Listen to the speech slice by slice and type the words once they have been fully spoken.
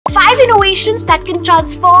innovations that can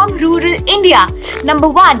transform rural India. Number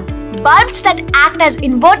 1. Bulbs that act as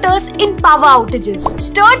inverters in power outages.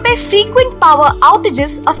 Stirred by frequent power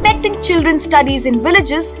outages affecting children's studies in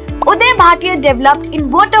villages, Uday Bhatia developed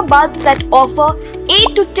inverter bulbs that offer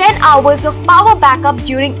 8 to 10 hours of power backup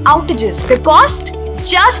during outages. The cost?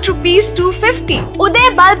 Just ₹250.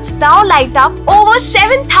 Uday bulbs now light up over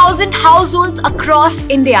 7,000 households across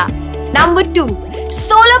India. Number 2.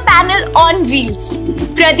 Solar panel on wheels.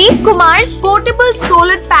 Pradeep Kumar's portable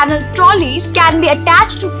solar panel trolleys can be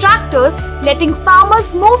attached to tractors, letting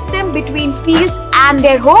farmers move them between fields and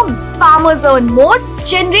their homes. Farmers earn more,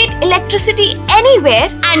 generate electricity anywhere,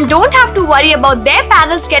 and don't have to worry about their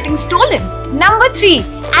panels getting stolen. Number 3.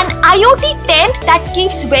 An IoT tent that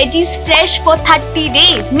keeps veggies fresh for 30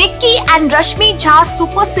 days. Nikky and Rashmi Jha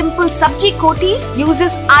super simple Sabji kothi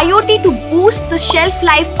uses IoT to boost the shelf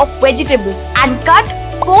life of vegetables and cut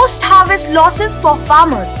post-harvest losses for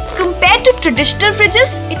farmers. Compared to traditional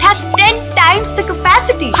fridges, it has 10 times the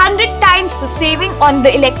capacity, 100 times the saving on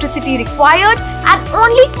the electricity required, and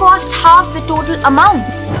only cost half the total amount.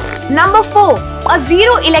 Number 4. A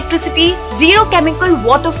zero electricity, zero chemical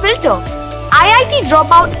water filter. IIT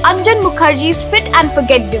dropout Anjan Mukherjee's Fit and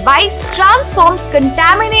Forget device transforms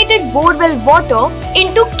contaminated borewell water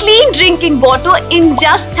into clean drinking water in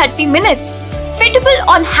just 30 minutes. Fittable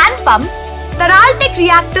on hand pumps, Taraltech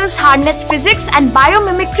reactors harness physics and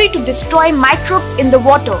biomimicry to destroy microbes in the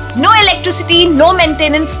water. No electricity, no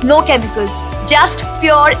maintenance, no chemicals. Just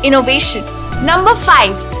pure innovation. Number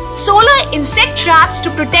 5. Solar insect traps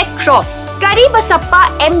to protect crops. Basappa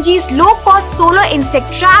MG's low-cost solar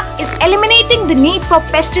insect trap is eliminating the need for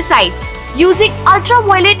pesticides. Using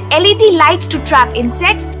ultraviolet LED lights to trap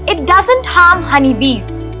insects, it doesn't harm honeybees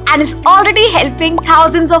and is already helping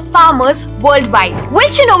thousands of farmers worldwide.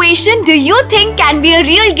 Which innovation do you think can be a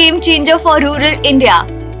real game changer for rural India?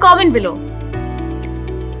 Comment below.